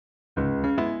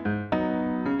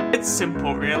It's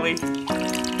simple, really.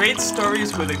 Great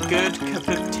stories with a good cup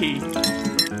of tea.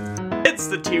 It's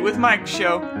the Tea with Mike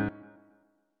show.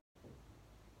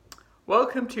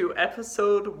 Welcome to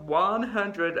episode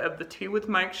 100 of the Tea with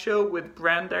Mike show with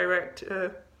brand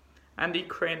director Andy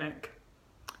Kranick.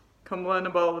 Come learn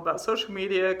all about social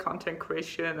media, content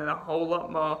creation, and a whole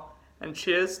lot more. And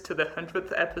cheers to the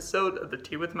 100th episode of the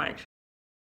Tea with Mike show.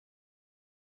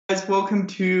 Guys, welcome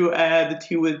to the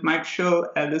Tea with Mike show.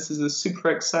 This is a super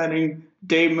exciting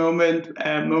moment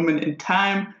in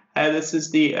time. This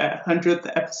is the 100th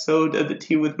episode of the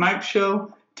Tea with Mike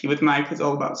show. Tea with Mike is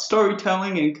all about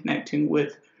storytelling and connecting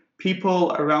with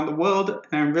people around the world.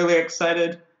 And I'm really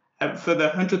excited for the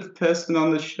 100th person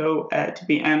on the show to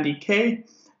be Andy Kay.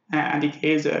 Andy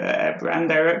Kay is a brand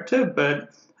director, but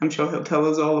I'm sure he'll tell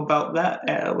us all about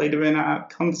that later in our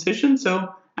conversation.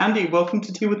 So, Andy, welcome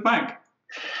to Tea with Mike.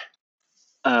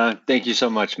 Thank you so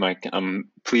much, Mike.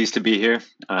 I'm pleased to be here.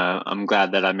 I'm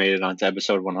glad that I made it onto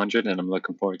episode 100, and I'm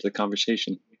looking forward to the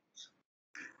conversation.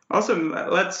 Awesome.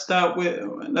 Let's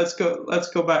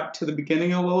go back to the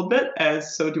beginning a little bit.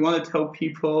 So, do you want to tell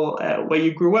people where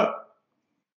you grew up?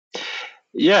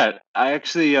 Yeah, I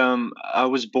actually I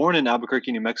was born in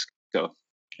Albuquerque, New Mexico,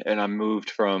 and I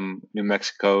moved from New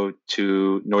Mexico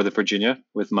to Northern Virginia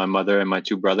with my mother and my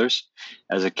two brothers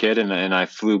as a kid, and I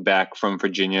flew back from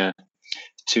Virginia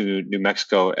to New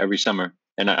Mexico every summer.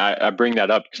 And I bring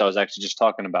that up because I was actually just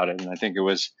talking about it, and I think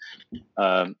it's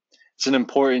an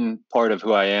important part of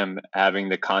who I am, having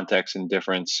the context and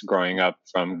difference growing up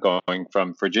from going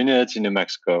from Virginia to New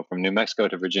Mexico, from New Mexico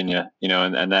to Virginia,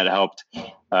 and that helped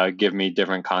give me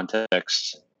different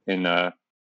contexts in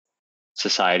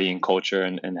society and culture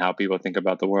and how people think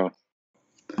about the world.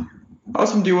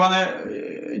 Awesome. Do you want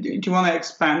to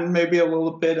expand maybe a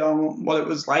little bit on what it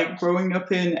was like growing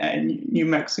up in New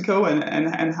Mexico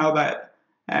and how that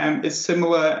is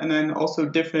similar and then also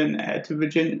different to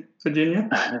Virginia?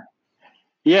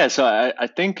 Yeah. So I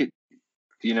think,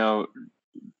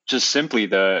 just simply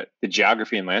the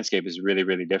geography and landscape is really,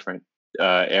 really different.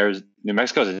 New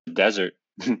Mexico is a desert.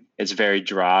 It's very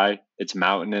dry. It's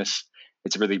mountainous.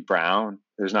 It's really brown.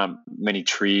 There's not many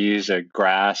trees or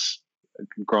grass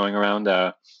growing around.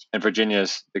 And Virginia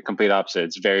is the complete opposite.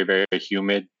 It's very, very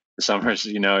humid. The summers,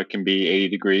 it can be 80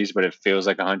 degrees, but it feels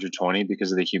like 120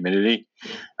 because of the humidity.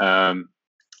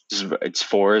 It's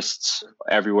forests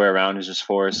everywhere around is just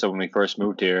forests. So when we first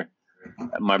moved here,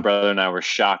 my brother and I were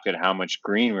shocked at how much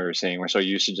green we were seeing. We're so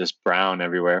used to just brown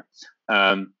everywhere.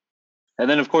 And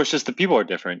then, of course, just the people are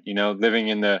different. Living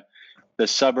in the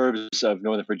suburbs of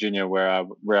Northern Virginia, where I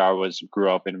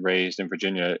grew up and raised in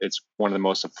Virginia, it's one of the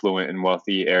most affluent and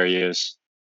wealthy areas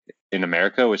in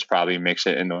America, which probably makes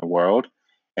it in the world.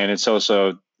 And it's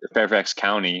also Fairfax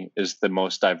County is the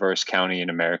most diverse county in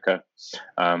America,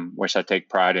 which I take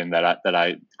pride in that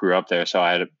I grew up there. So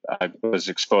I was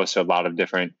exposed to a lot of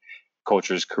different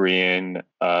cultures: Korean,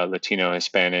 Latino,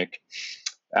 Hispanic,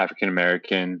 African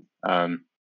American, and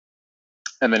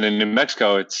then in New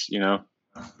Mexico, it's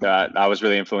I was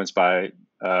really influenced by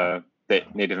the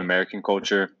Native American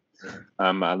culture.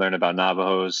 I learned about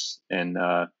Navajos and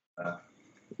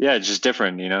it's just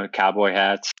different. Cowboy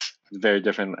hats, very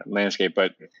different landscape.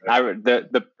 But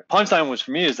the punchline was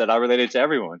for me is that I related to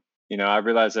everyone. I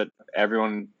realized that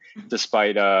everyone,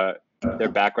 despite their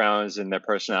backgrounds and their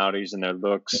personalities and their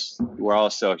looks, we're all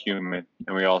still human,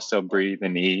 and we all still breathe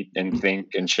and eat and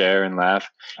think and share and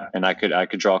laugh. And I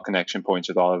could draw connection points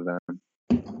with all of them.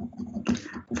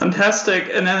 Fantastic.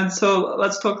 And then so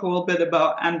let's talk a little bit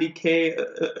about Andy Kay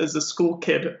as a school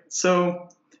kid. So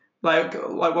like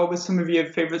what were some of your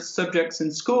favorite subjects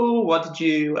in school? What did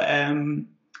you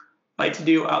like to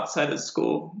do outside of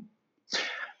school?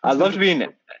 I loved being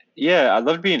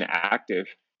active.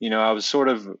 I was sort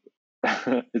of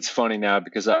it's funny now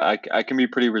because I can be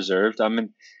pretty reserved. I'm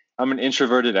an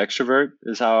introverted extrovert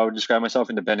is how I would describe myself,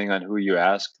 and depending on who you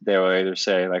ask, they will either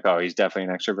say like, oh, he's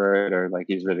definitely an extrovert, or like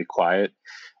he's really quiet.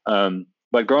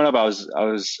 But growing up, I was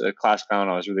a class clown.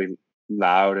 I was really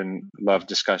loud and loved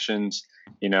discussions.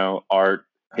 Art,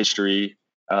 history,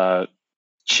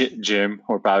 gym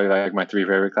were probably like my three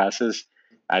favorite classes.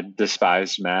 I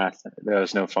despised math. That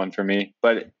was no fun for me.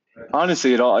 But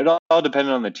honestly, it all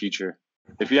depended on the teacher.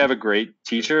 If you have a great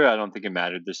teacher, I don't think it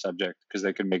mattered the subject because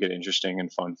they could make it interesting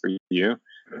and fun for you.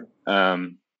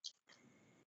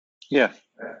 Yeah.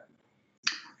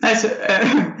 Nice.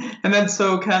 And then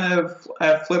so kind of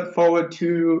flip forward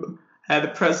to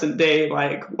the present day,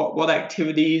 like what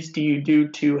activities do you do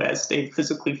to stay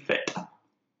physically fit?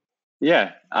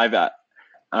 Yeah,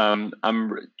 I'm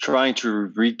trying to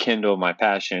rekindle my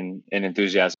passion and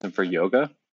enthusiasm for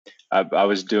yoga. I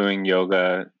was doing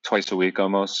yoga twice a week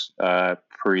almost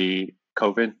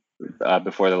pre-COVID,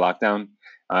 before the lockdown.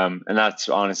 And that's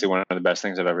honestly one of the best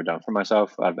things I've ever done for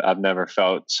myself. I've never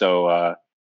felt so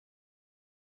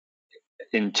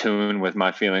in tune with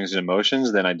my feelings and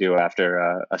emotions than I do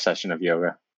after a session of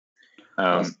yoga.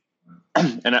 Awesome.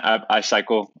 And I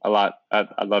cycle a lot.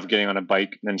 I love getting on a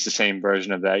bike, and it's the same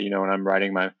version of that. You know, when I'm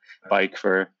riding my bike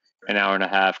for an hour and a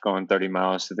half, going 30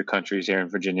 miles through the countries here in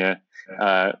Virginia,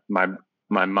 my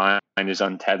mind is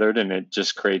untethered, and it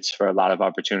just creates for a lot of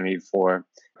opportunity for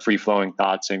free flowing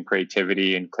thoughts and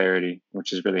creativity and clarity,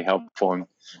 which is really helpful and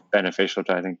beneficial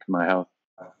to, I think, my health.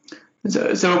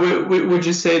 So would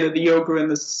you say that the yoga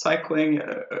and the cycling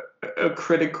are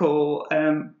critical?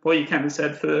 Well, you kind of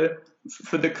said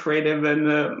for the creative and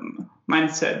the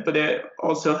mindset, but it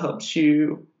also helps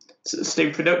you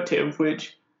stay productive.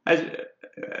 Which,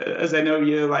 as I know,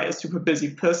 you're like a super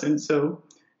busy person. So,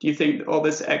 do you think all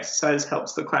this exercise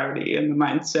helps the clarity and the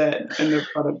mindset and the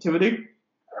productivity?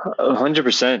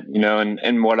 100%. You know,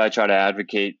 and what I try to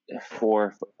advocate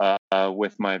for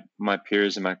with my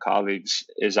peers and my colleagues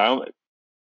is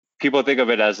people think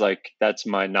of it as like that's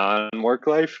my non-work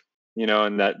life, you know,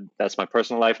 and that's my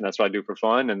personal life, and that's what I do for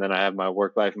fun, and then I have my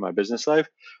work life and my business life.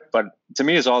 But to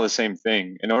me, it's all the same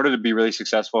thing. In order to be really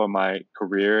successful in my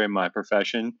career and my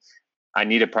profession, I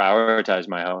need to prioritize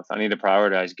my health. I need to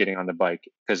prioritize getting on the bike,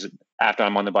 because after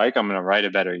I'm on the bike, I'm going to write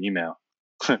a better email.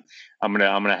 I'm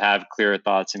gonna have clearer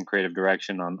thoughts and creative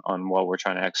direction on what we're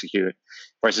trying to execute.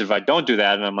 Versus if I don't do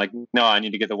that and I'm like, no, I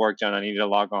need to get the work done, I need to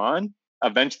log on.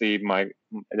 Eventually,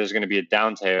 there's going to be a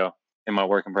downtail in my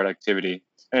work and productivity,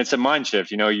 and it's a mind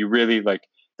shift. You know, you really like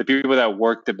the people that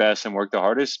work the best and work the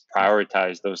hardest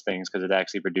prioritize those things because it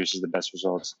actually produces the best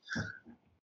results.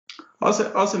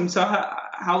 Awesome. So,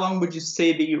 how long would you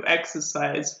say that you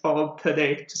exercise for per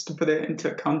day, just to put it into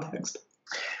context?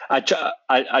 I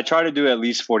try to do at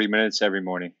least 40 minutes every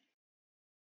morning,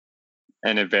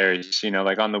 and it varies. You know,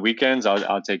 like on the weekends,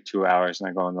 I'll take 2 hours and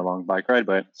I go on the long bike ride.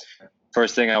 But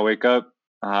first thing I wake up,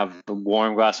 I have a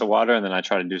warm glass of water, and then I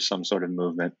try to do some sort of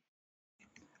movement.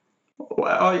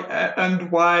 Well, and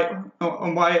why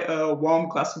a warm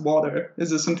glass of water? Is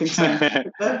there something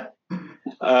scientific there?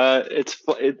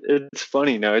 It's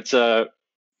funny. No, there's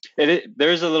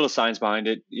a little science behind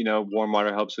it. You know, warm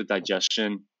water helps with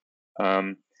digestion.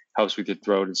 Helps with your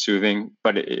throat and soothing.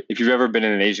 But if you've ever been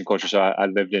in an Asian culture, so I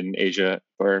lived in Asia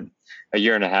for a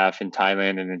year and a half in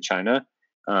Thailand and in China.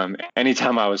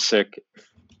 Anytime I was sick,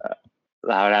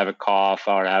 I would have a cough,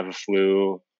 I would have a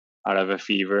flu, I'd have a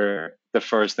fever. The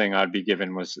first thing I'd be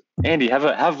given was, Andy,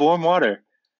 have warm water.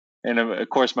 And of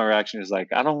course, my reaction is like,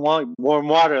 I don't want warm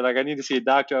water. Like, I need to see a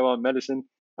doctor. I want medicine.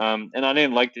 And I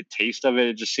didn't like the taste of it.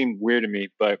 It just seemed weird to me.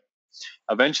 But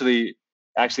eventually,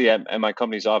 actually at my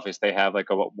company's office, they have like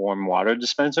a warm water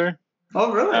dispenser.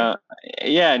 Oh, really?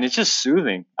 Yeah, and it's just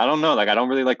soothing. I don't know, like I don't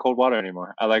really like cold water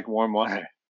anymore. I like warm water.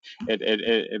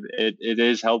 It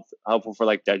is helpful for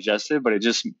like digestive, but I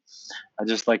just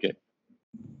like it.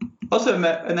 Awesome.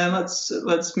 And then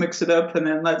let's mix it up, and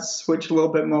then let's switch a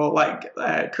little bit more like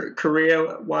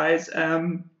career wise.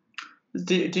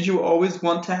 Did you always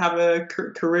want to have a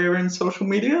career in social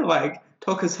media? Like,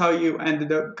 talk us how you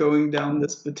ended up going down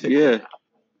this particular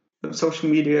social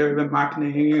media and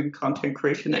marketing and content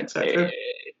creation, etc.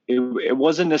 It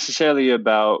wasn't necessarily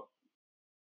about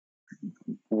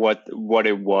what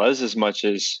it was as much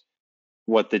as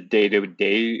what the day to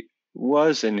day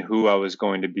was and who I was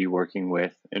going to be working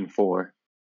with and for.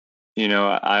 You know,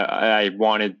 I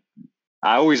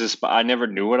never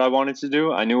knew what I wanted to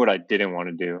do. I knew what I didn't want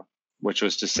to do, which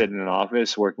was to sit in an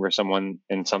office working for someone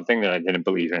in something that I didn't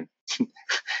believe in,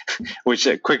 which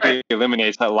quickly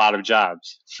eliminates a lot of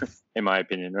jobs, in my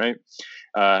opinion, right?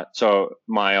 So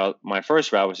my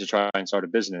first route was to try and start a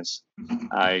business.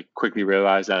 I quickly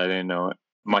realized that I didn't know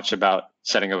much about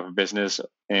setting up a business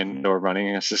and or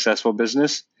running a successful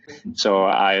business. So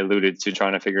I alluded to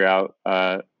trying to figure out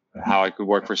how I could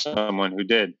work for someone who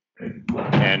did.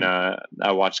 And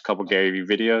I watched a couple Gary Vee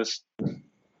videos.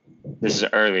 This is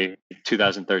early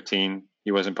 2013.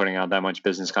 He wasn't putting out that much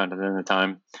business content at the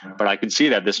time, but I could see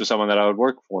that this was someone that I would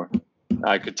work for.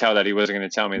 I could tell that he wasn't going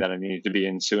to tell me that I needed to be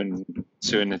in suit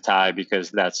and tie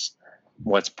because that's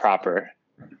what's proper.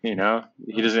 You know,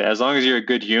 he doesn't. As long as you're a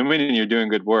good human and you're doing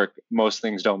good work, most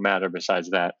things don't matter besides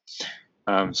that.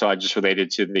 So I just related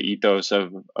to the ethos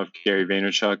of Gary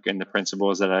Vaynerchuk and the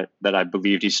principles that I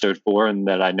believed he stood for, and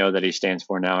that I know that he stands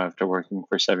for now after working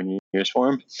for 7 years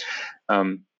for him.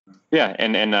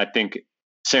 And I think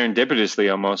serendipitously,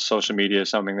 almost, social media is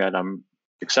something that I'm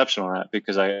exceptional at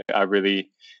because I really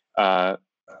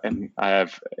and I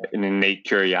have an innate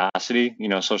curiosity.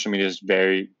 Social media is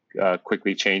very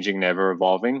quickly changing, never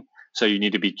evolving. So you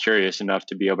need to be curious enough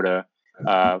to be able to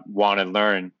want to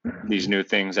learn these new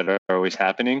things that are always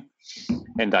happening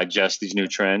and digest these new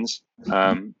trends.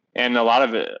 And a lot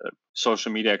of it,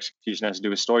 social media execution has to do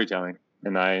with storytelling.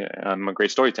 And I'm a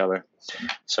great storyteller.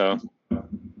 So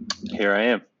here I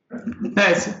am.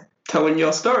 Nice. Telling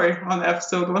your story on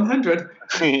episode 100.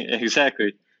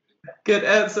 Exactly. Good.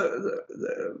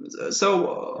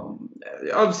 So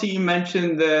obviously you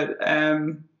mentioned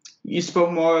that you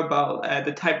spoke more about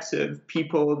the types of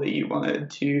people that you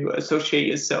wanted to associate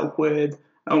yourself with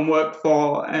and work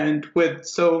for and with.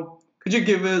 So could you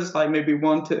give us like maybe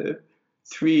 1 to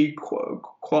 3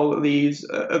 qualities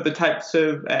of the types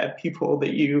of people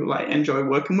that you like enjoy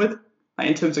working with, like,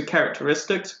 in terms of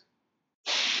characteristics?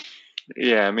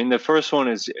 Yeah, I mean, the first one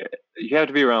is you have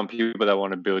to be around people that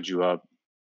want to build you up,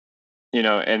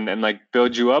 and like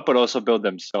build you up, but also build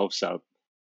themselves up.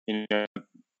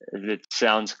 It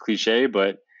sounds cliche,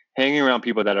 but hanging around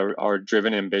people that are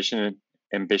driven,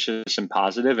 ambitious and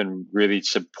positive and really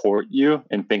support you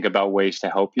and think about ways to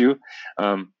help you,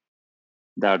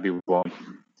 that would be one.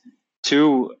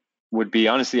 2 would be,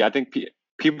 honestly, I think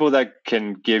people that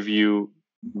can give you,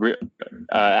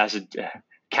 as a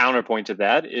counterpoint to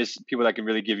that, is people that can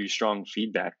really give you strong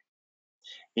feedback.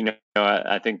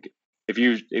 I think if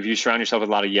you surround yourself with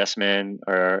a lot of yes men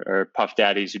or puff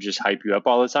daddies who just hype you up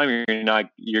all the time,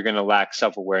 you're going to lack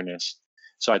self-awareness.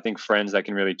 So I think friends that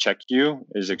can really check you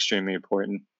is extremely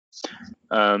important.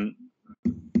 And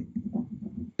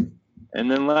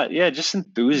then just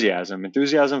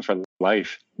enthusiasm for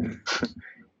life.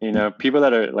 People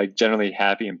that are like generally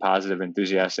happy and positive,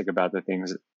 enthusiastic about the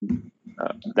things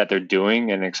that they're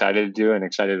doing and excited to do and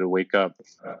excited to wake up.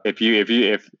 If your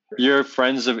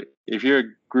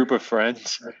group of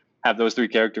friends have those 3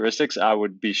 characteristics, I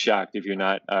would be shocked if you're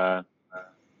not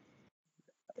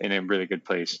in a really good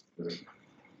place.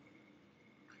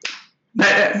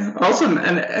 Awesome.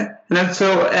 And then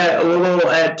so a little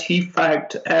tea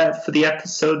fact for the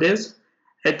episode is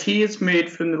tea is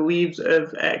made from the leaves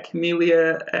of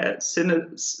Camellia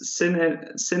sinensis,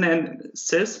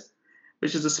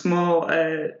 which is a small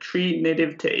tree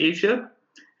native to Asia.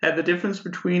 The difference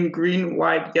between green,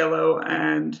 white, yellow,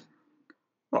 and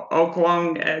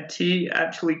oolong tea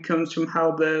actually comes from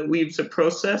how the leaves are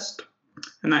processed,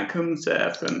 and that comes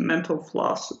from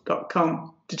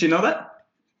mentalfloss.com. Did you know that?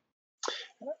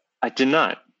 I did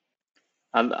not.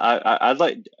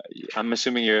 I'm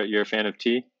assuming you're a fan of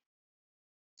tea.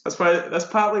 That's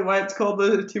partly why it's called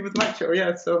the Tea with Mike show.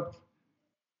 Yeah. So,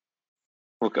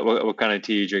 what kind of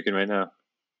tea are you drinking right now?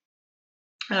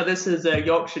 This is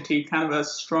Yorkshire tea, kind of a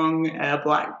strong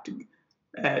black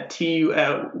tea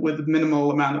with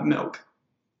minimal amount of milk.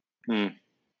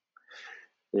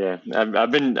 Yeah,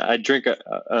 I drink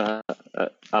a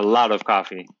lot of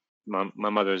coffee. My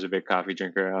mother is a big coffee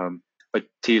drinker. But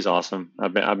tea is awesome.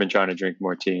 I've been trying to drink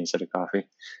more tea instead of coffee.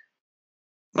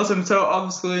 Awesome. So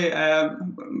obviously,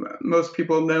 most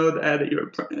people know that you're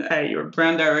a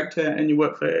brand director and you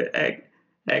work for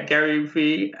Gary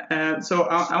Vee. So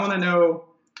I want to know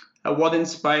what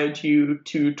inspired you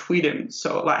to tweet him.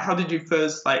 So like, how did you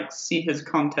first see his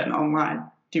content online?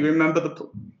 Do you remember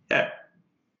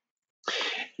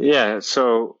Yeah.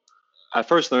 So I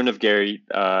first learned of Gary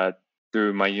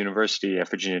through my university at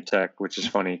Virginia Tech, which is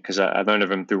funny because I learned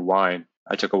of him through wine.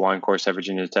 I took a wine course at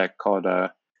Virginia Tech called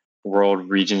World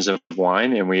Regions of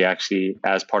Wine, and we actually,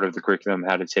 as part of the curriculum,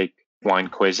 had to take wine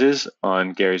quizzes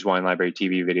on Gary's Wine Library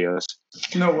TV videos.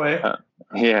 No way.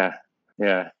 Yeah.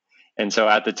 And so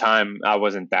at the time, I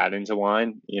wasn't that into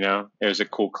wine. It was a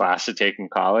cool class to take in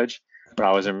college, but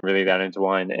I wasn't really that into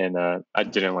wine, and I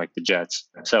didn't like the Jets.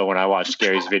 So when I watched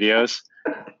Gary's videos,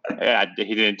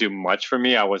 he didn't do much for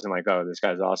me. I wasn't like, oh, this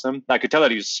guy's awesome. I could tell that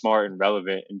he was smart and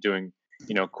relevant and doing,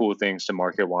 cool things to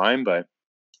market wine, but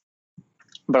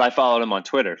I followed him on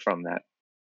Twitter from that.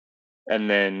 And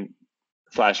then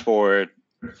flash forward,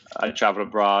 I traveled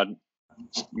abroad,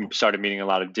 started meeting a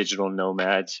lot of digital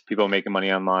nomads, people making money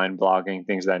online, blogging,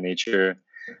 things of that nature.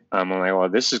 I'm like, well,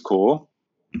 this is cool.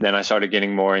 Then I started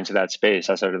getting more into that space.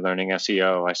 I started learning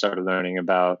SEO. I started learning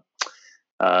about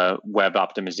web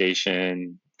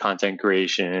optimization, content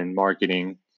creation,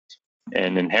 marketing.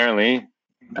 And inherently,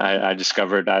 I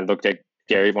discovered, I looked at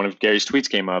Gary, one of Gary's tweets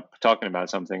came up talking about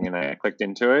something, and I clicked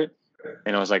into it.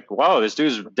 And I was like, wow, this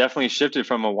dude's definitely shifted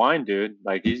from a wine dude.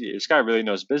 Like, this guy really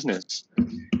knows business.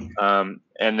 And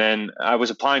then I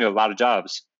was applying to a lot of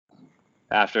jobs.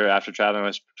 After traveling, I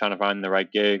was trying to find the right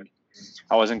gig.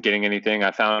 I wasn't getting anything.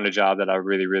 I found a job that I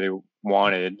really, really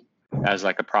wanted. as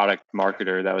like a product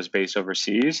marketer that was based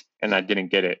overseas, and I didn't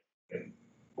get it.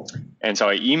 And so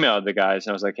I emailed the guys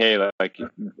and I was like, hey, like,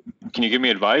 can you give me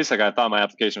advice? Like, I thought my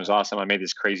application was awesome. I made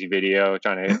this crazy video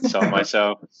trying to sell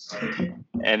myself.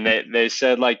 And they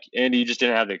said, like, Andy, you just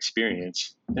didn't have the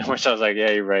experience. Which I was like,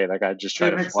 yeah, you're right. Like, I just try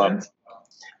to flop.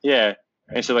 Yeah.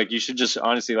 And so, like, you should just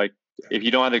honestly, like, if you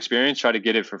don't have the experience, try to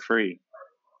get it for free.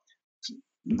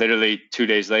 Literally 2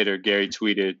 days later, Gary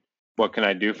tweeted, what can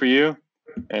I do for you?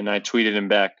 And I tweeted him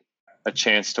back, a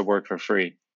chance to work for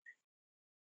free.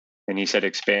 And he said,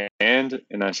 expand.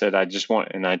 And I said,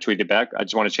 and I tweeted back, I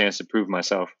just want a chance to prove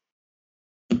myself.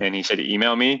 And he said,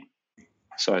 email me.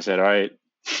 So I said, all right,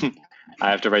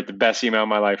 I have to write the best email of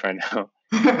my life right now.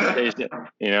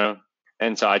 You know?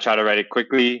 And so I try to write it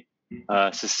quickly,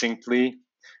 succinctly.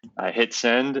 I hit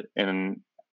send. And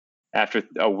after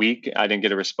a week, I didn't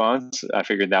get a response. I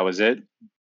figured that was it.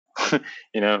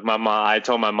 You know, I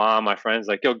told my mom, my friends,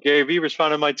 like, yo, Gary Vee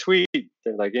responded to my tweet.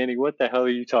 They're like, Andy, what the hell are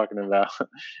you talking about?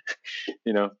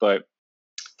 You know, but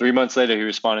 3 months later, he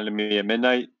responded to me at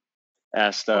midnight,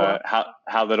 asked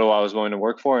how little I was willing to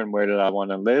work for and where did I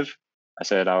want to live. I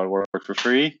said I would work for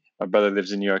free. My brother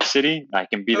lives in New York City. I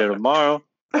can be there tomorrow.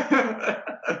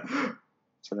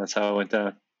 So that's how it went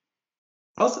down.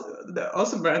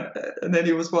 Awesome, Brent. And then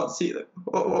he was what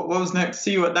was next?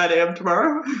 See you at 9 a.m.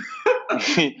 tomorrow?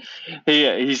 Then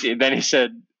he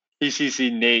said, he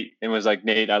CC'd Nate and was like,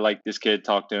 Nate, I like this kid.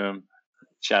 Talk to him.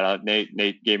 Shout out Nate.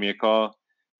 Nate gave me a call.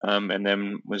 And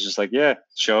then was just like, yeah,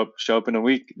 show up in a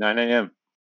week, 9 a.m.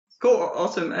 Cool,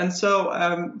 awesome. And so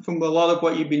from a lot of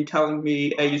what you've been telling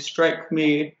me, you strike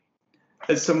me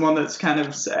as someone that's kind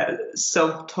of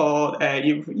self-taught.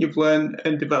 You've learned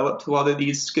and developed a lot of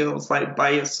these skills like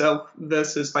by yourself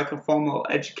versus like a formal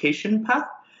education path.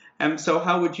 So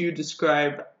how would you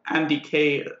describe Andy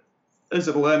K as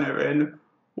a learner, and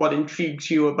what intrigues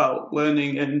you about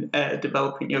learning and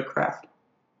developing your craft?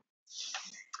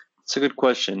 It's a good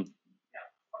question.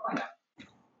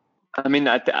 I mean,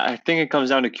 I think it comes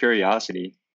down to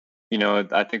curiosity. You know,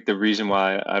 I think the reason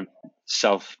why I've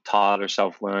self-taught or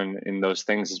self-learned in those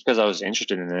things is because I was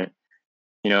interested in it.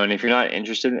 You know, and if you're not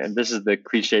interested, and this is the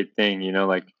cliched thing, you know,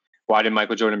 like, why did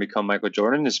Michael Jordan become Michael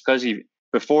Jordan? It's because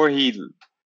before he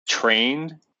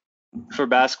trained for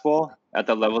basketball at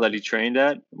the level that he trained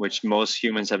at, which most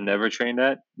humans have never trained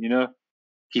at, you know,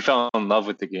 he fell in love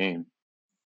with the game.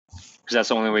 Because that's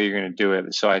the only way you're going to do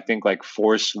it. So I think like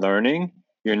forced learning,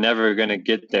 you're never going to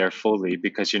get there fully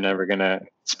because you're never going to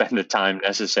spend the time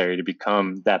necessary to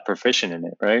become that proficient in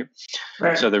it, right?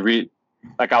 So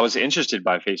like, I was interested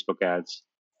by Facebook ads.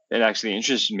 It actually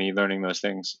interested me learning those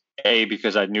things.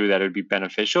 Because I knew that it would be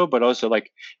beneficial, but also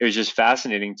like it was just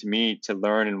fascinating to me to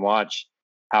learn and watch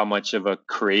how much of a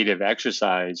creative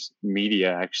exercise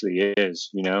media actually is,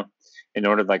 you know? In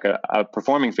order, like a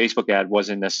performing Facebook ad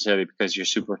wasn't necessarily because you're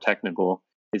super technical.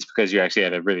 It's because you actually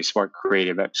had a really smart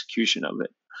creative execution of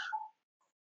it.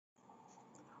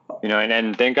 You know,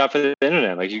 and thank God for the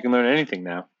internet. Like, you can learn anything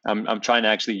now. I'm trying to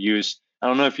actually use, I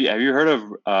don't know if have you heard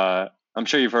of, I'm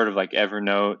sure you've heard of like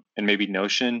Evernote and maybe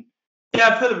Notion. Yeah,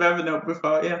 I've heard of Evernote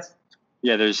before, yes.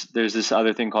 Yeah, there's this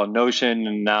other thing called Notion,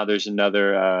 and now there's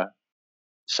another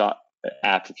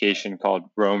application called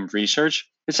Roam Research.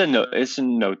 It's a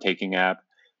note-taking app,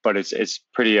 but it's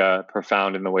pretty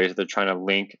profound in the ways that they're trying to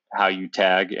link how you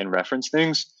tag and reference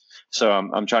things. So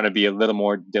I'm trying to be a little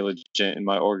more diligent in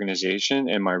my organization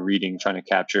and my reading, trying to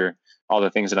capture all the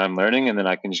things that I'm learning, and then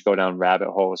I can just go down rabbit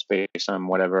holes based on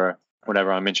whatever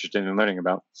I'm interested in learning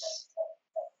about.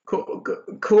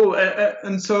 Cool.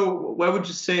 And so where would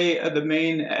you say are the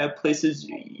main places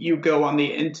you go on the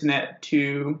internet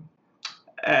to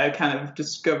kind of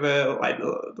discover like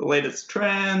the latest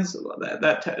trends,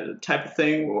 that type of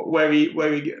thing? Where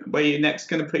you next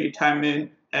going to put your time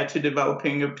in to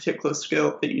developing a particular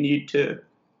skill that you need to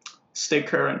stay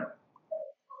current?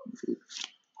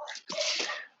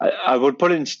 I would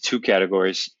put it into two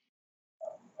categories.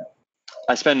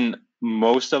 I spend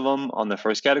most of them on the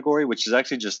first category, which is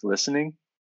actually just listening,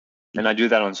 and I do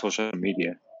that on social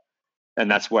media,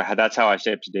 and that's how I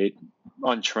stay up to date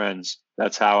on trends.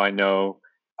 That's how I know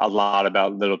a lot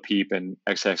about Lil Peep and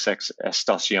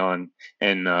XXXTentacion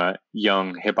and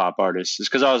young hip hop artists. It's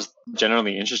because I was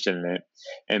generally interested in it,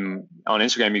 and on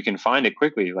Instagram you can find it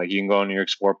quickly. Like, you can go on your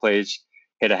explore page,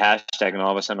 hit a hashtag, and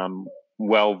all of a sudden I'm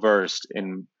well versed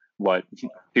in what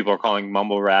people are calling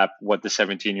mumble rap, what the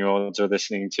 17-year-olds are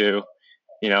listening to,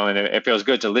 you know, and it feels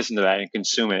good to listen to that and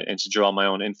consume it and to draw my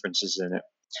own inferences in it.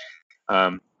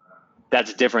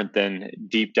 That's different than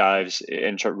deep dives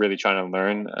and really trying to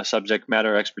learn a subject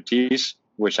matter expertise,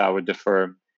 which I would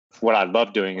defer what I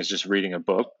love doing is just reading a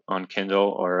book on Kindle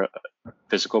or a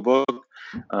physical book,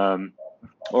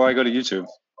 or I go to YouTube,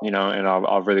 and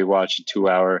I'll really watch a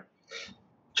 2-hour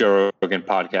Joe Rogan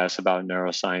podcast about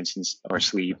neuroscience or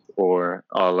sleep, or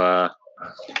I'll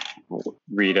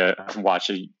watch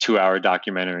a 2-hour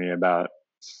documentary about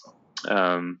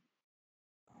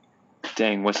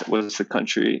what's the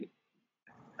country?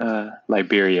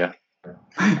 Liberia.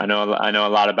 I know a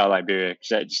lot about Liberia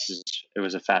because it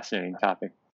was a fascinating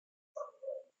topic.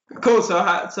 Cool. So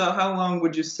how long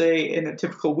would you say in a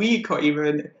typical week, or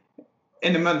even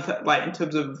in a month, like in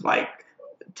terms of like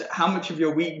how much of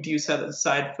your week do you set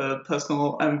aside for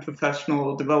personal and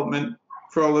professional development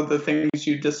for all of the things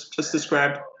you just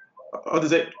described, or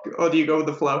do you go with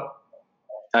the flow?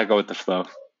 I go with the flow.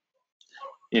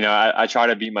 I try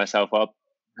to beat myself up.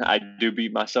 I do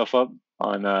beat myself up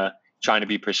on trying to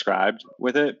be prescribed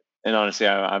with it. And honestly,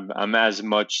 I'm as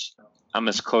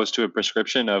close to a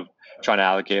prescription of trying to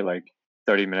allocate like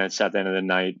 30 minutes at the end of the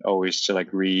night, always to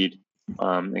like read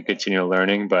and continue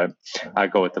learning. But I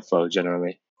go with the flow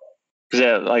generally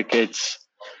because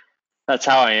that's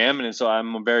how I am, and so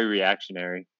I'm very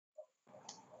reactionary.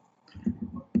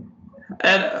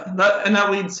 And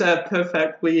that leads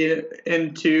perfectly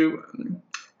into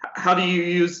how do you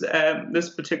use this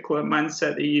particular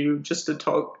mindset that you just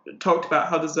talked about?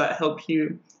 How does that help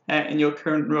you in your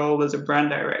current role as a brand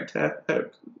director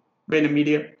at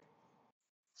VaynerMedia?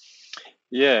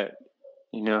 Yeah,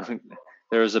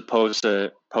 there was a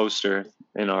poster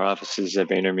in our offices at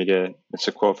VaynerMedia. It's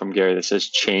a quote from Gary that says,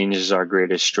 "Change is our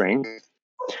greatest strength."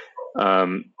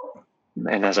 And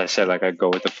as I said, like I go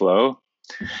with the flow.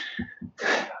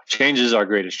 Change is our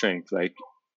greatest strength,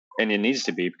 and it needs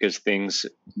to be, because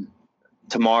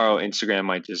tomorrow Instagram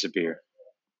might disappear.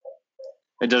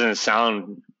 It doesn't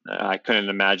sound, I couldn't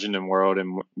imagine a world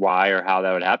and why or how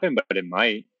that would happen, but it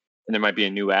might, and there might be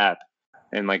a new app.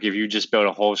 And like, if you just build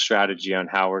a whole strategy on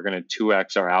how we're going to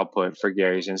 2x our output for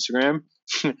Gary's Instagram,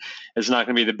 it's not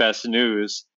going to be the best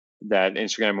news that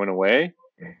Instagram went away.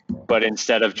 But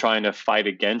instead of trying to fight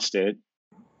against it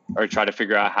or try to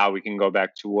figure out how we can go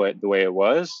back to the way it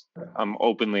was, I'm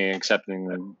openly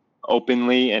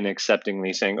and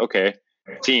acceptingly saying, okay,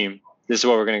 team, this is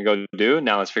what we're going to go do.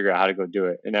 Now let's figure out how to go do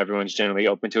it. And everyone's generally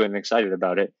open to it and excited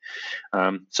about it.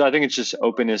 So I think it's just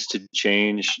openness to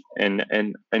change and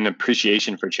an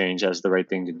appreciation for change as the right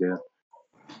thing to do.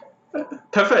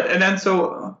 Perfect. And then,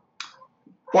 so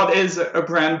what is a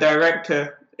brand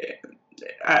director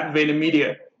at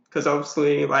VaynerMedia? Because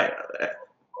obviously, like,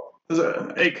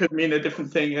 it could mean a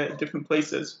different thing at different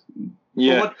places.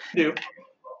 Yeah. But what do you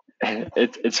do?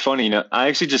 It's funny, I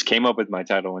actually just came up with my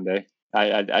title one day.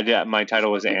 I did. My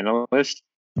title was analyst,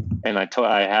 and I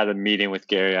had a meeting with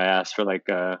Gary. I asked for like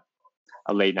a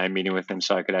late night meeting with him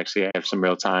so I could actually have some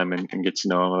real time and get to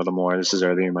know him a little more. This is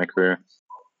early in my career.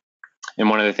 And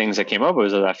one of the things that came up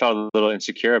was that I felt a little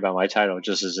insecure about my title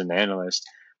just as an analyst,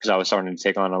 because I was starting to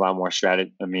take on a lot more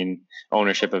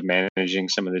ownership of managing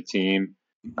some of the team,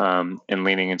 and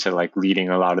leaning into like leading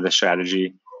a lot of the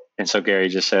strategy. And so Gary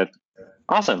just said,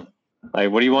 awesome.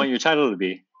 Like, what do you want your title to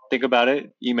be? Think about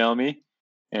it, email me,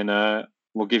 and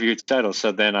we'll give you a title.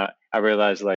 So then I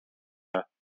realized like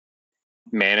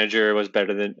manager was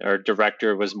better than, or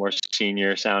director was more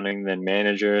senior sounding than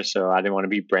manager. So I didn't want to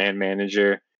be brand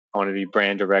manager. I want to be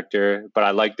brand director, but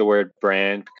I like the word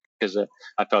brand because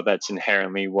I felt that's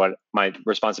inherently what my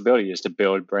responsibility is, to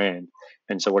build brand.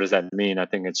 And so what does that mean? I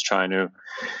think it's trying to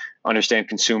understand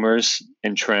consumers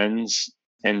and trends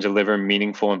and deliver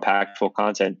meaningful, impactful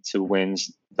content to win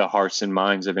the hearts and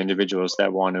minds of individuals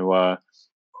that want to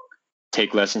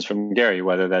take lessons from Gary,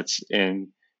 whether that's in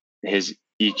his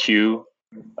EQ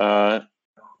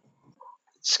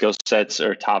skill sets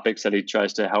or topics that he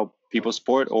tries to help people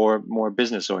support, or more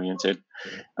business oriented.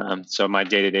 So my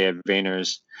day-to-day at Vayner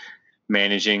is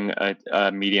managing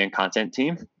a media and content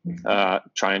team,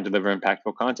 trying to deliver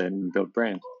impactful content and build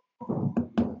brand.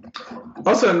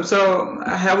 Awesome. So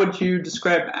how would you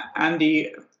describe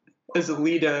Andy as a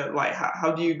leader? Like,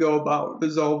 how do you go about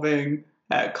resolving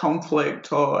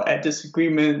conflict or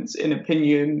disagreements in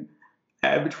opinion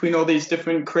between all these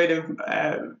different creative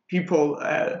people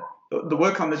that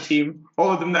work on the team,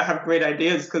 all of them that have great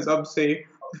ideas, because obviously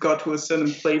they've got to a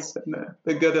certain place and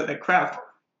they're good at their craft.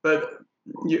 But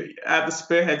at the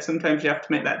spearhead, sometimes you have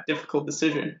to make that difficult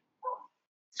decision.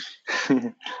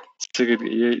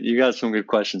 You got some good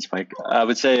questions, Mike. I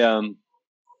would say I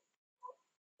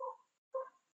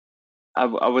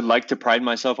would like to pride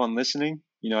myself on listening.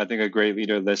 I think a great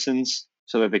leader listens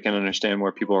so that they can understand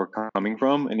where people are coming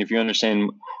from. And if you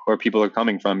understand where people are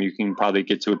coming from, you can probably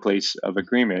get to a place of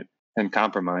agreement and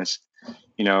compromise.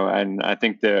 And I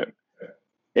think that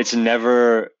it's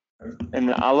never, and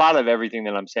a lot of everything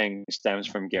that I'm saying stems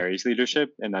from Gary's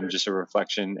leadership, and I'm just a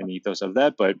reflection and ethos of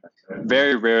that. But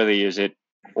very rarely is it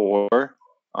or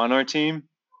on our team.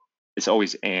 It's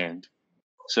always and.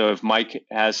 So if Mike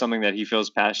has something that he feels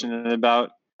passionate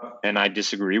about and I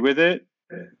disagree with it,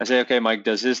 I say, okay, Mike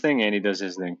does his thing, Andy does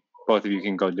his thing. Both of you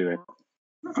can go do it.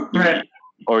 Right.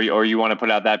 Or you want to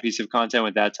put out that piece of content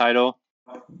with that title.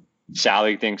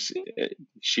 Sally thinks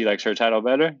she likes her title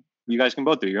better. You guys can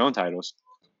both do your own titles.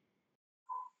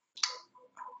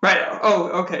 Right.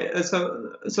 Oh, okay.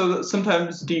 So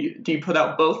sometimes do you put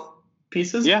out both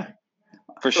pieces? Yeah,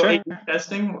 for sure. A/B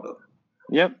testing.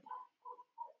 Yep.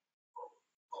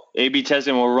 A/B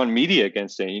testing will run media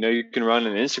against it. You can run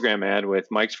an Instagram ad with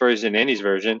Mike's version, Andy's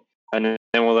version, and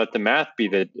then we'll let the math be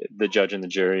the judge and the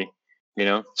jury.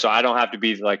 So I don't have to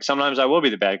be like, sometimes I will be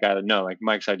the bad guy that, no, like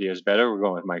Mike's idea is better. We're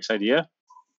going with Mike's idea.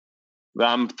 But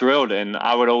I'm thrilled, and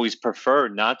I would always prefer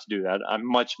not to do that. I'm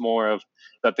much more of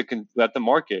let the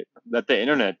market, let the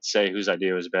internet say whose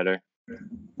idea is better.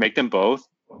 Make them both,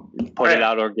 put it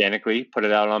out organically, put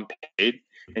it out on paid,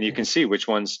 and you can see which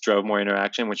ones drove more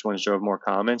interaction, which ones drove more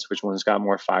comments, which ones got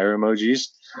more fire emojis.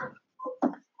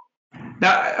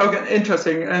 Now, okay,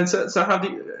 interesting. And so how do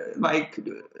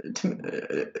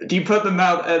you put them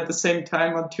out at the same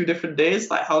time on 2 different days?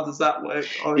 Like, how does that work?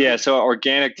 Yeah, so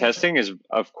organic testing is,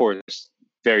 of course,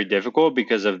 very difficult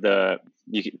because of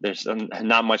there's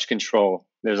not much control.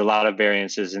 There's a lot of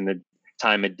variances in the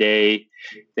time of day,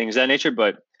 things of that nature.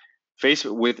 But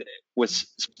Facebook, with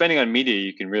spending on media,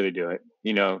 you can really do it.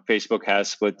 Facebook has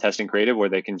split testing creative where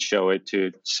they can show it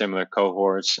to similar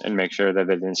cohorts and make sure that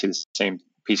they didn't see the same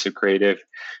piece of creative.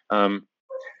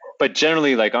 But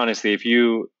generally, like, honestly, if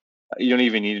you don't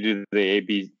even need to do the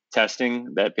A/B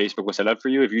testing that Facebook will set up for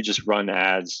you. If you just run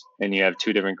ads and you have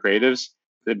 2 different creatives,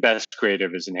 the best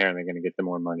creative is inherently going to get the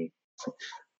more money.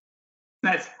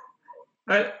 Nice.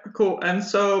 All right, cool. And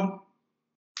so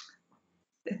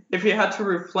if you had to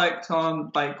reflect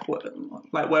on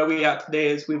where we are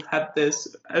today as we're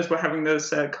having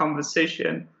this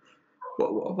conversation,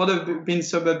 what have been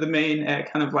some of the main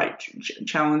kind of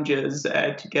challenges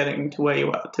to getting to where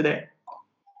you are today?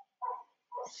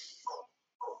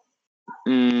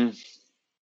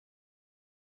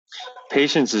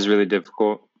 Patience is really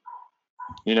difficult.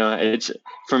 It's,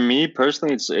 for me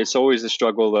personally, it's always the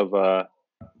struggle of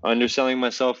underselling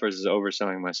myself versus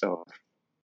overselling myself.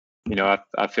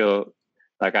 I feel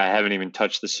like I haven't even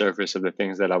touched the surface of the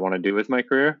things that I want to do with my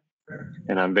career,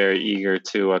 and I'm very eager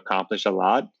to accomplish a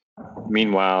lot.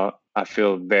 Meanwhile, I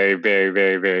feel very, very,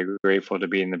 very, very grateful to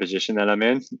be in the position that I'm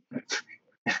in.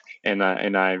 And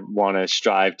I want to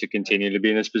strive to continue to be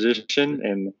in this position.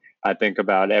 And I think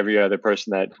about every other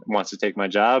person that wants to take my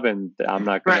job, and I'm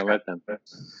not going to let them.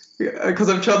 Yeah, because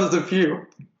I'm sure there's a few.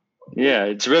 Yeah,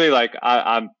 it's really like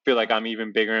I feel like I'm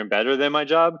even bigger and better than my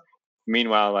job.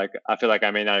 Meanwhile, like, I feel like I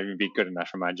may not even be good enough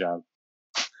for my job.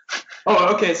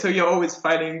 Oh, okay. So you're always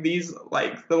fighting these,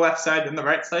 like the left side and the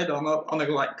right side on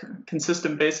a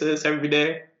consistent basis every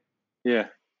day. Yeah.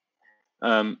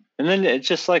 And then it's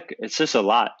just a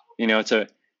lot.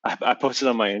 I posted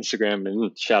on my Instagram,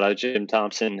 and shout out Jim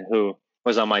Thompson, who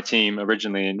was on my team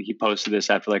originally, and he posted this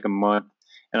after like a month,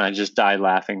 and I just died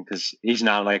laughing because he's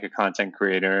not like a content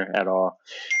creator at all.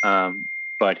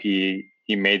 But he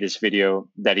made this video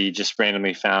that he just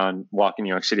randomly found walking New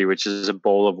York City, which is a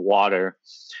bowl of water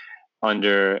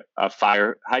under a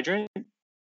fire hydrant,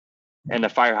 and the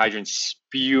fire hydrant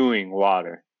spewing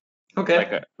water.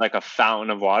 Okay. Like a fountain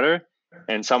of water.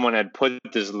 And someone had put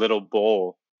this little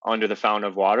bowl under the fountain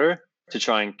of water to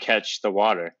try and catch the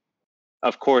water.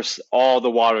 Of course, all the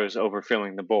water is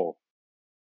overfilling the bowl.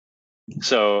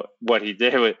 So what he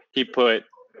did was he put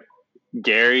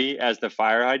Gary as the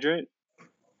fire hydrant,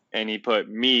 and he put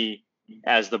me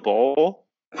as the bowl.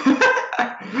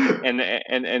 and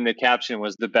the caption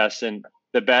was the best and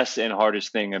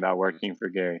hardest thing about working for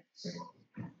Gary,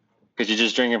 because you're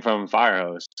just drinking from a fire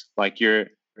hose. Like,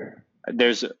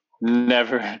 there's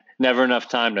never enough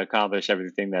time to accomplish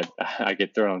everything that I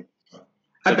get thrown.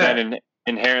 So then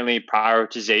inherently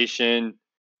prioritization,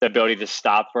 the ability to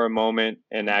stop for a moment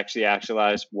and actually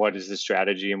actualize what is the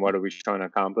strategy and what are we trying to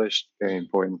accomplish, very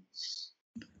important.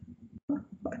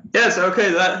 Yes,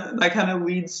 okay, that kind of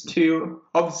leads to,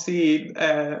 obviously,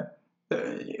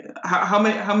 how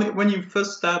many when you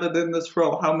first started in this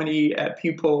role, how many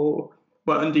people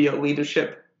were under your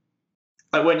leadership,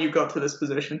 like when you got to this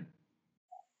position?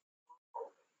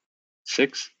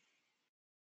 6.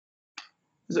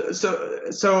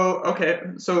 So okay,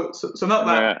 so not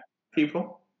that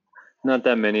people. Not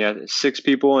that many. 6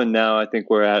 people, and now I think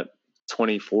we're at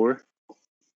 24.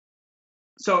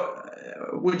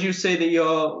 would you say that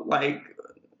your like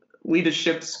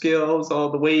leadership skills or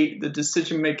the way the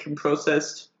decision making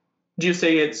process, do you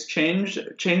say it's changed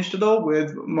at all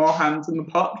with more hands in the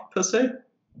pot per se?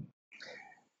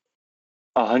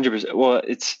 100%. Well,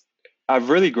 I've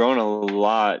really grown a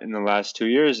lot in the last 2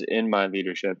 years in my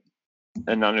leadership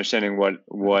and understanding what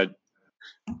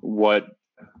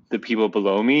the people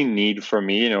below me need from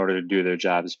me in order to do their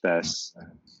jobs best.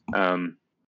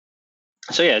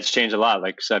 So yeah, it's changed a lot.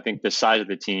 Like, so I think the size of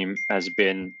the team has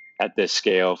been at this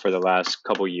scale for the last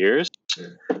couple years,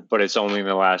 but it's only in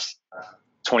the last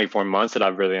 24 months that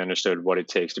I've really understood what it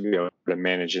takes to be able to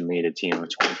manage and lead a team of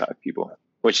 25 people,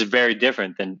 which is very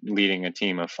different than leading a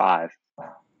team of 5.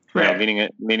 Right. You know,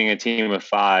 leading a team of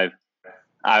 5.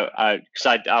 I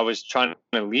was trying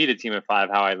to lead a team of 5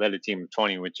 how I led a team of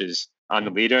 20, which is I'm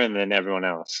the leader and then everyone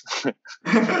else.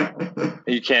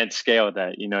 You can't scale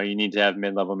that. You know, you need to have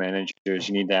mid-level managers.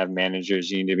 You need to have managers.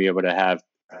 You need to be able to have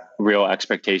real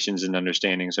expectations and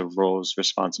understandings of roles,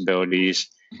 responsibilities,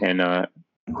 and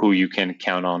who you can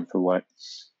count on for what.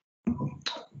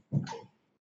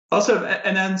 Awesome.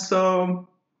 And then so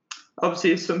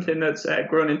obviously it's something that's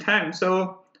grown in time.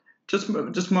 So just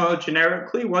more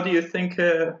generically, what do you think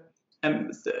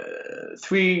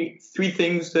three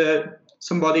things that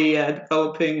somebody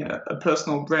developing a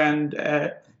personal brand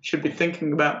should be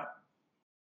thinking about?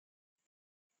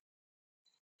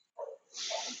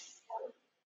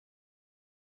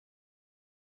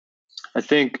 I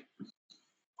think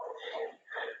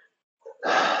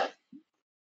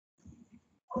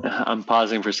I'm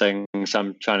pausing for a second, so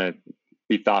I'm trying to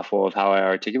be thoughtful of how I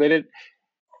articulate it.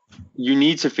 You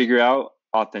need to figure out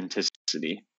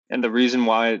authenticity. And the reason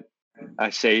why I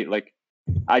say, like,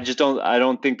 I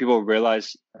don't think people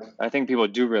realize, I think people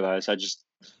do realize, I just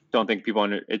don't think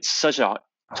people it's such a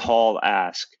tall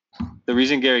ask. The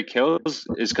reason Gary kills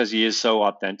is because he is so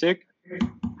authentic.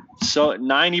 So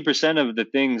 90% of the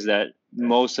things that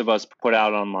most of us put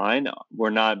out online, we're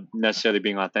not necessarily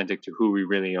being authentic to who we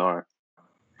really are.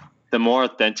 The more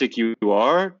authentic you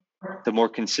are, the more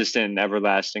consistent and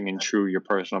everlasting and true your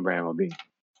personal brand will be.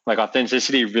 Like,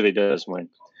 authenticity really does win.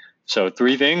 So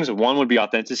 3 things. 1 would be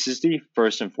authenticity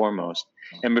first and foremost.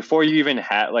 And before you even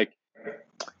have, like,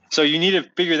 so you need to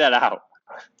figure that out.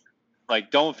 Like,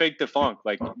 don't fake the funk.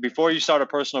 Like, before you start a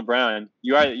personal brand,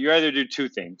 you either do 2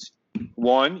 things.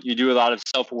 1, you do a lot of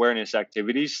self-awareness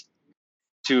activities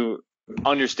to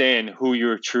understand who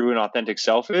your true and authentic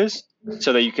self is,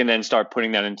 so that you can then start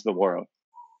putting that into the world.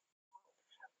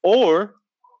 Or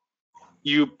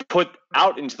you put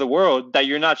out into the world that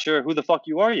you're not sure who the fuck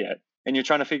you are yet, and you're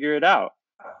trying to figure it out.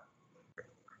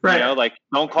 Right. You know, like,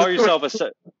 don't call yourself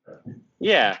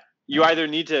yeah, you either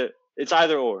need to, it's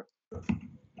either or.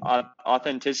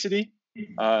 Authenticity,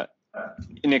 an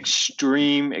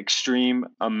extreme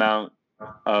amount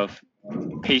of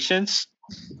patience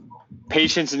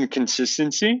and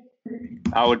consistency,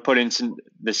 I would put into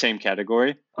the same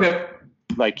category. Okay.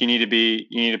 Like, you need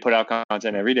to put out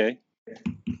content every day.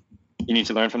 You need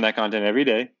to learn from that content every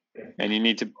day, and you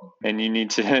need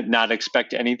to not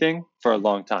expect anything for a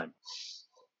long time.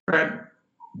 Right.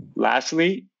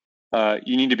 Lastly,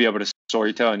 you need to be able to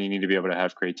storytell, and you need to be able to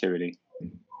have creativity.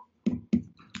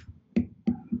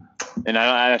 And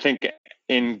I think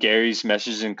in Gary's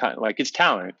messages, and like, it's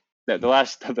talent.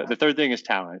 The third thing is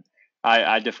talent.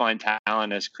 I define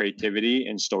talent as creativity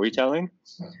and storytelling,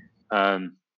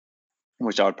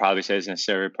 which I would probably say is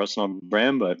necessary personal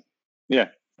brand, but yeah.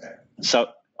 So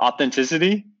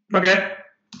authenticity, okay,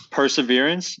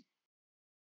 perseverance,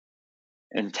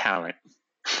 and talent.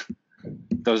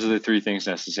 Those are the 3 things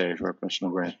necessary for a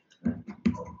personal brand.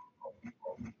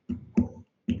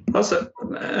 Awesome.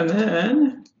 And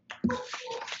then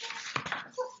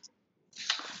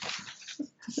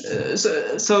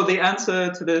so the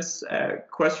answer to this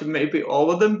question may be all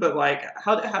of them, but like,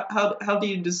 how do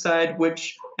you decide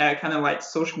which kind of like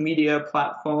social media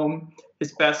platform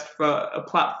is best for a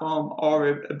platform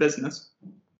or a business?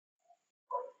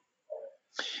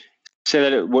 Say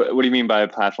that. What do you mean by a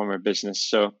platform or business?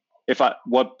 So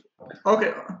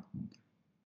Okay.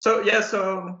 So yeah,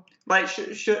 so like,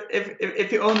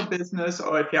 if you own a business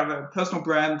or if you have a personal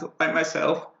brand like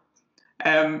myself,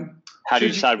 how do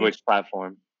you decide which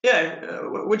platform? Yeah,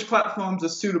 which platforms are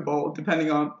suitable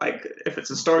depending on, like, if it's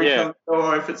a storytelling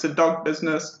or if it's a dog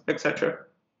business, etc.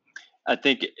 I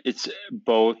think it's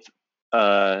both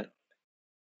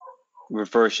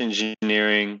reverse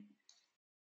engineering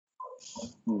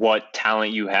what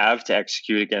talent you have to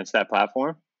execute against that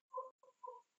platform,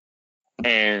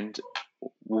 and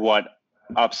what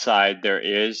upside there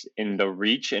is in the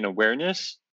reach and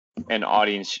awareness and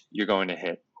audience you're going to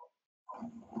hit.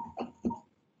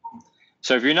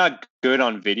 So if you're not good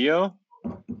on video,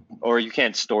 or you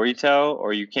can't storytell,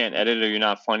 or you can't edit, or you're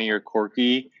not funny or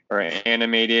quirky or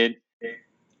animated,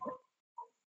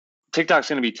 TikTok's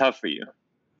going to be tough for you.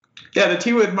 Yeah, the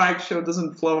Tea with Mike show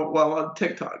doesn't flow well on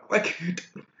TikTok. Like,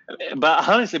 but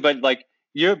honestly,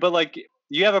 you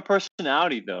have a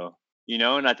personality though,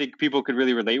 and I think people could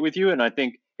really relate with you. And I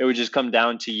think it would just come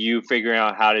down to you figuring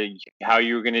out how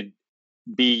you're going to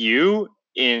be you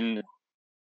in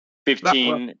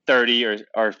 15, 30, or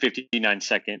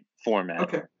 59-second format.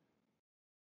 Okay.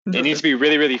 It needs to be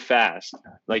really, really fast.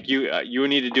 Like you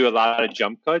need to do a lot of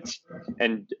jump cuts,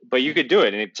 but you could do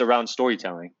it, and it's around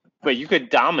storytelling. But you could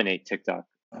dominate TikTok,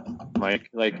 Mike.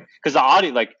 Like, because the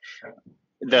audio, like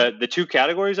the two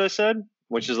categories I said,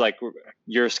 which is like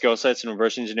your skill sets and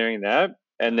reverse engineering that,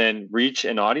 and then reach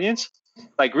and audience.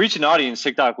 Like reach and audience,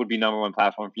 TikTok would be #1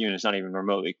 platform for you, and it's not even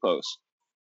remotely close.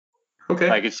 Okay.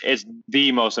 Like it's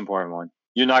the most important one.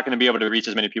 You're not going to be able to reach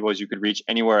as many people as you could reach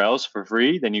anywhere else for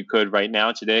free than you could right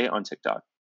now today on TikTok.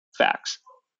 Facts.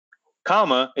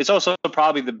 Comma, it's also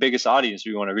probably the biggest audience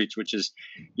you want to reach, which is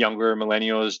younger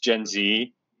millennials, Gen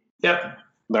Z. Yep.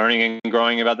 Learning and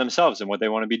growing about themselves and what they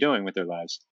want to be doing with their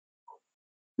lives.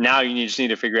 Now you just need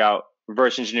to figure out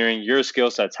reverse engineering your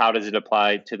skill sets. How does it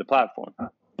apply to the platform?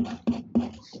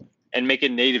 And make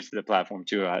it native to the platform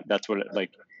too. That's what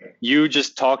you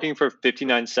just talking for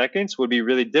 59 seconds would be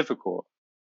really difficult,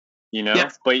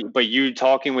 Yes. but you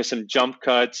talking with some jump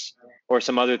cuts or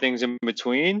some other things in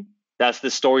between, that's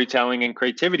the storytelling and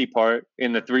creativity part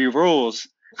in the 3 rules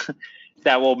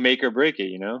that will make or break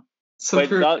it, So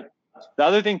but the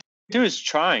other thing too is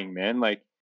trying, man. Like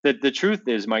the truth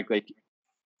is, Mike, like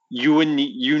you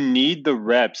need the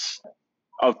reps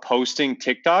of posting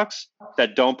TikToks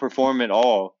that don't perform at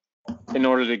all in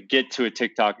order to get to a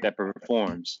TikTok that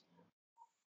performs.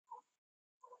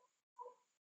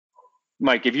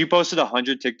 Mike, if you posted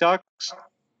 100 TikToks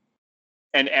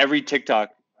and every TikTok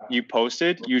you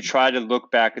posted, you try to look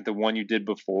back at the one you did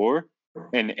before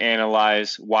and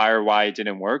analyze why it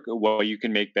didn't work or what you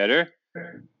can make better,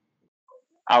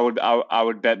 I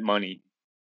would bet money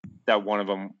that one of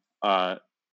them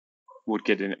would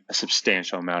get a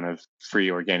substantial amount of free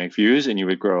organic views, and you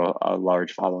would grow a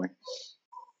large following.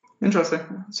 Interesting.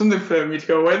 Something for me to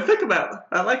go away and think about.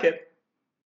 I like it.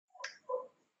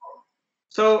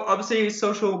 So obviously,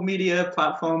 social media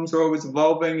platforms are always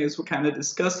evolving, as we're kind of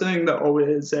discussing. They're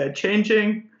always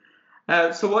changing.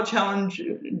 So what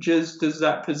challenges does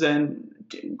that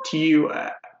present to you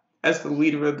as the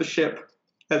leader of the ship,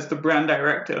 as the brand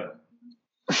director?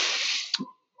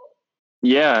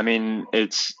 Yeah, I mean,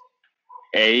 it's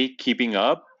A, keeping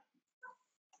up,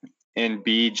 and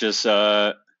B, just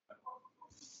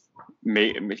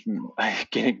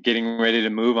getting ready to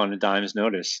move on a dime's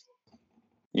notice,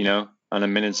 on a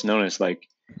minute's notice. Like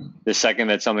the second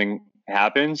that something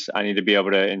happens, I need to be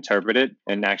able to interpret it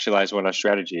and actualize what our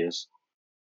strategy is.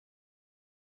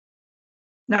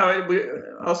 Now,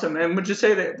 awesome. And would you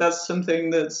say that that's something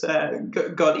that's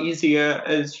got easier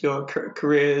as your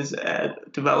careers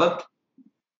developed?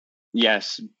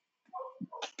 Yes,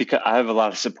 because I have a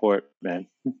lot of support, man.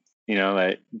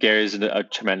 Like Gary's a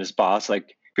tremendous boss.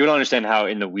 Like people don't understand how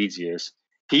in the weeds he is.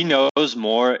 He knows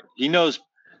more. He knows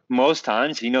most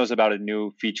times he knows about a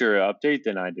new feature or update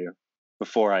than I do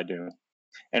before I do.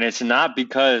 And it's not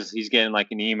because he's getting like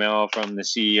an email from the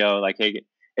CEO, like, hey,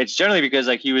 it's generally because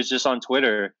like he was just on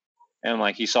Twitter and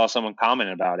like he saw someone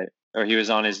comment about it, or he was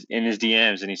in his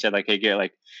DMs and he said like, hey, Gary,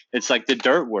 like it's like the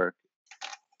dirt work.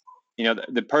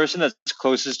 The person that's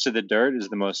closest to the dirt is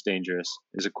the most dangerous,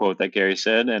 is a quote that Gary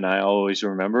said. And I always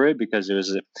remember it because it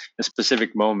was a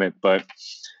specific moment, but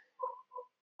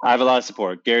I have a lot of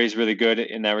support. Gary's really good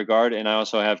in that regard. And I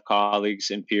also have colleagues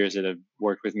and peers that have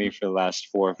worked with me for the last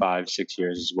 4, 5, 6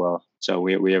 years as well. So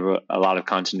we have a lot of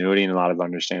continuity and a lot of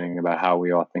understanding about how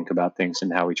we all think about things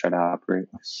and how we try to operate.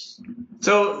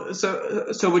 So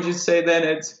would you say then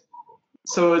it's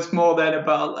more then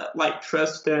about like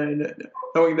trust and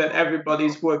knowing that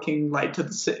everybody's working like to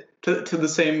the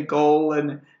same goal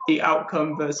and the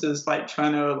outcome versus like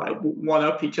trying to like one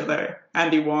up each other.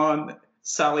 Andy won,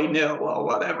 Sally nil, or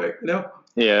whatever,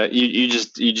 Yeah, you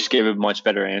just gave a much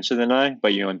better answer than I,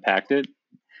 but you unpacked it.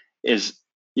 Is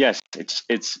yes,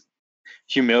 it's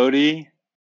humility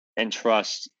and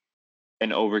trust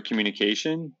and over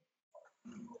communication.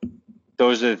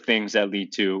 Those are the things that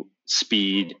lead to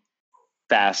speed,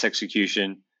 fast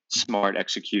execution, smart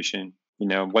execution.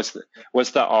 What's the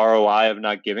ROI of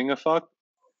not giving a fuck?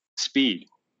 Speed.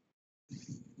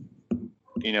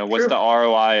 What's the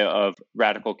ROI of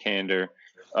radical candor,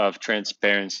 of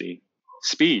transparency?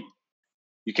 Speed.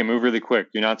 You can move really quick.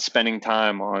 You're not spending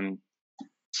time on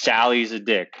Sally's a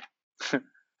dick.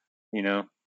 You know?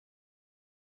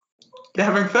 You're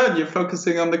having fun. You're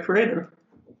focusing on the creative.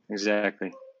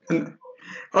 Exactly. And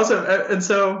also, and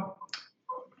so,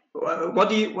 what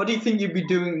do you think you'd be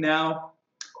doing now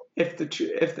if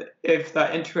if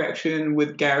that interaction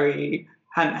with Gary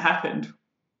hadn't happened?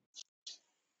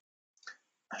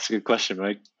 That's a good question,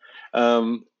 Mike.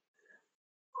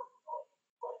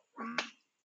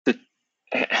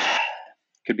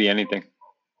 Could be anything.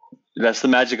 That's the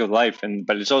magic of life,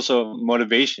 but it's also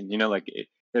motivation. You know, like it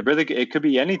could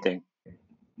be anything.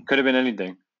 Could have been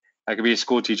anything. I could be a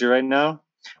school teacher right now.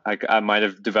 I might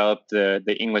have developed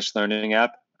the English learning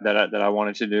app that I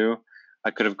wanted to do. I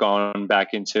could have gone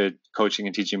back into coaching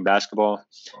and teaching basketball.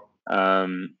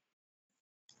 You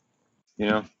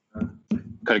know,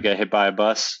 could have get hit by a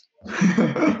bus.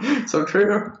 So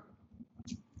true.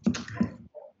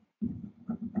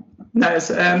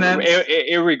 Nice. And then,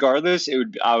 regardless,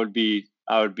 I would be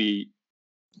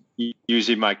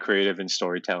using my creative and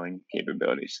storytelling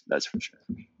capabilities. That's for sure.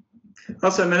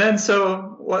 Awesome. And then,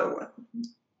 so what?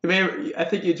 I mean, I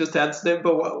think you just answered it,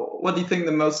 but what do you think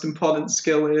the most important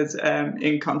skill is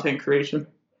in content creation,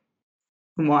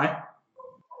 and why?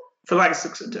 For like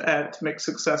to make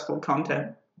successful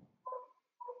content.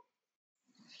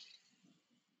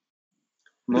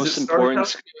 Most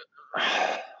important.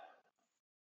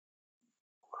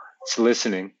 It's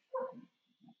listening.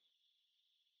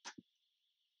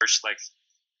 First,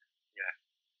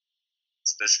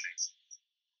 it's listening.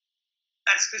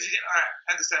 That's because I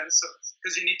understand. So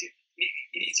because you need to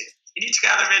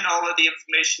gather in all of the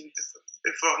information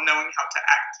before knowing how to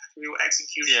act through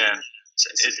execution. Yeah,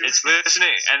 it's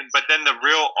listening, but then the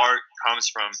real art comes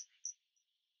from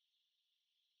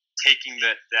taking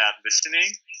that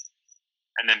listening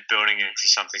and then building it into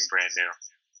something brand new.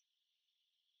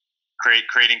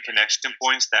 Creating connection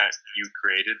points that you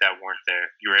created that weren't there.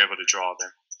 You were able to draw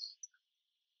them.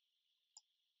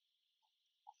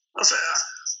 Awesome.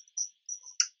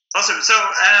 So,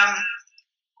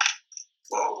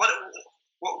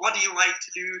 what do you like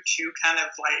to do to kind of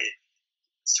like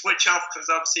switch off? Because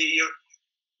obviously your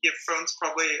phone's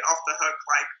probably off the hook.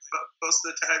 Like most of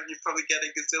the time, you probably get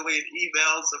a gazillion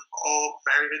emails of all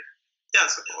varied. Yeah.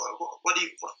 So, what do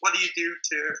you do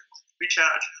to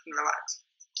recharge and relax?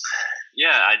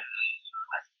 Yeah,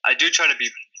 I do try to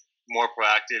be more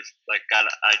proactive. Like, I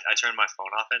turn my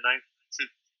phone off at night.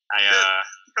 I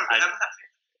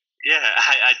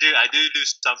do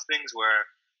some things where,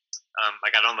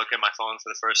 like, I don't look at my phone for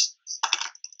the first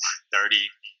 30,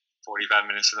 45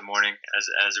 minutes of the morning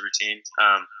as a routine.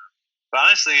 But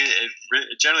honestly,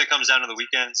 it generally comes down to the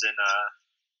weekends and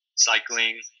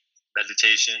cycling,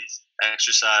 meditation,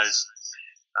 exercise.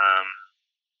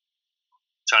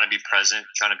 Trying to be present,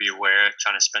 trying to be aware,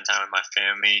 trying to spend time with my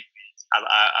family.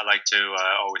 I like to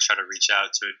always try to reach out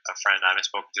to a friend I haven't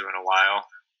spoken to in a while,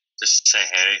 just to say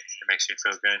hey. It makes me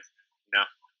feel good, you know.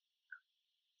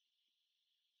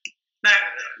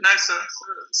 Nice.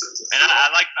 And I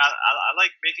like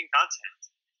making content.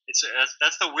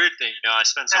 That's the weird thing, you know. I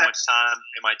spend so much time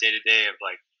in my day to day of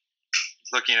like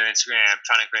looking at Instagram,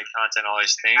 trying to create content, all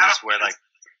these things. Where like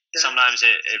sometimes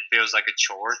it feels like a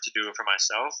chore to do it for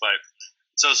myself, but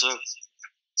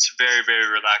it's very, very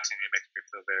relaxing. It makes me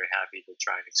feel very happy to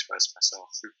try and express myself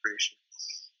through creation.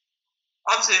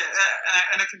 Obviously,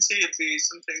 and I can see it be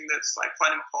something that's like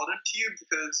quite important to you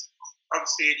because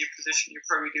obviously in your position you're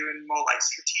probably doing more like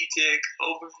strategic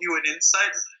overview and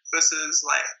insight versus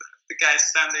like the guy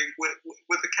standing with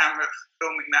the camera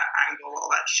filming that angle or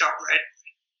that shot, right?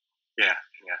 Yeah.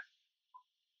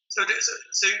 So do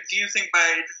you think by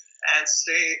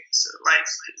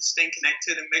staying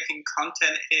connected and making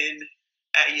content in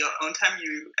your own time,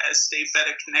 you stay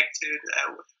better connected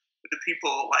with the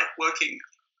people like working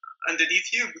underneath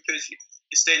you because you're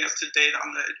staying up to date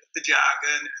on the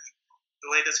jargon and the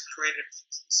latest creative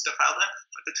stuff out there,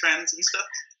 like the trends and stuff?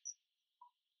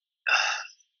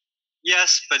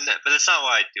 Yes, but that's not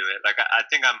why I do it. Like I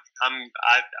think I'm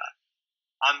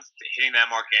hitting that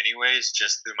mark anyways,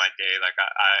 just through my day. Like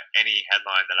any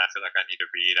headline that I feel like I need to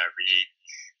read, I read.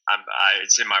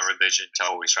 It's in my religion to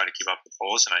always try to keep up the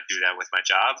pulse, and I do that with my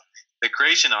job. The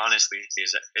creation, honestly,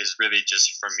 is really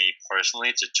just for me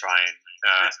personally to try and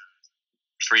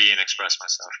free and express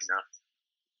myself. You know.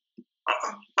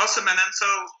 Awesome. And then so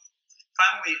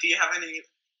finally, do you have any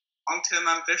long-term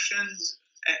ambitions?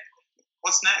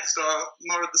 What's next, or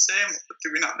more of the same?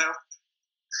 Do we not know?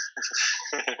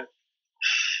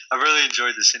 I really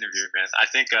enjoyed this interview, man. I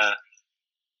think I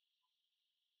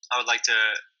would like to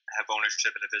have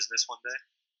ownership in a business one day.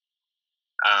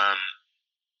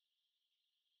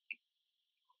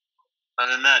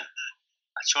 Other than that,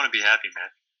 I just want to be happy,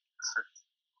 man.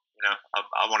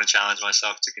 I want to challenge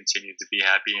myself to continue to be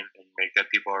happy and make the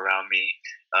people around me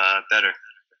better,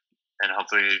 and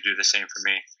hopefully they do the same for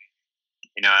me.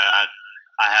 I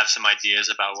have some ideas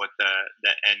about what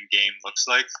the end game looks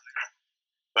like,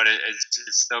 but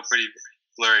it's still pretty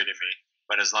blurry to me.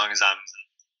 But as long as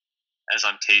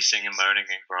I'm tasting and learning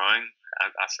and growing,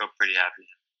 I feel pretty happy.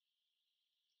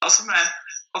 Awesome, man.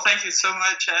 Well, thank you so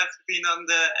much for being on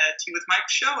the Tea with Mike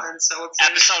show and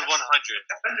celebrating episode 100.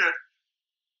 100.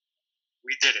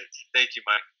 We did it. Thank you,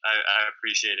 Mike. I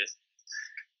appreciate it.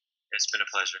 It's been a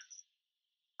pleasure.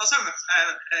 Awesome,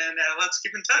 and let's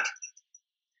keep in touch.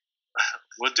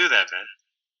 We'll do that, man.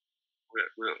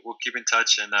 We'll keep in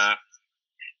touch. And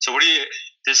so, what do you?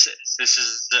 This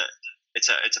is it's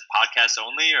a podcast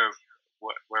only, or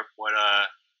what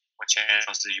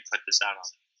channels do you put this out on?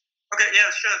 Okay, yeah,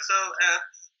 sure.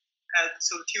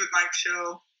 So the Tea with Mike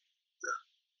show,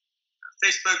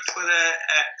 Facebook, Twitter,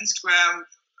 Instagram,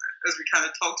 as we kind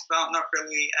of talked about, not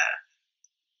really,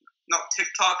 not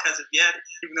TikTok as of yet,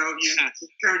 even though you're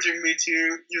encouraging me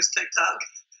to use TikTok.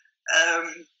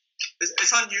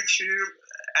 It's on YouTube,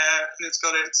 and it's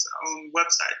got its own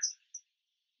website.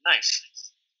 Nice.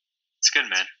 It's good,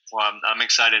 man. Well, I'm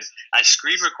excited. I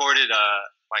screen recorded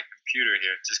my computer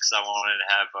here just because I wanted to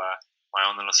have my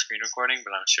own little screen recording,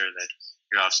 but I'm sure that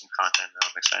you'll have some content, and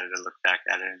I'm excited to look back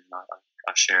at it, and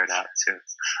I'll share it out too.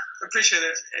 Appreciate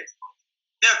it.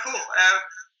 Yeah, cool. And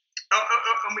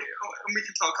we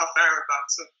can talk off air about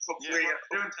so hopefully.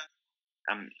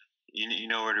 You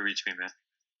know where to reach me, man.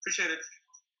 Appreciate it.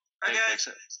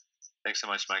 Thanks so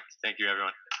much, Mike. Thank you,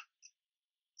 everyone.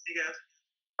 See you guys.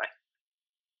 Bye.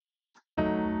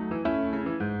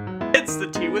 It's the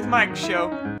Tea with Mike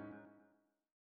show.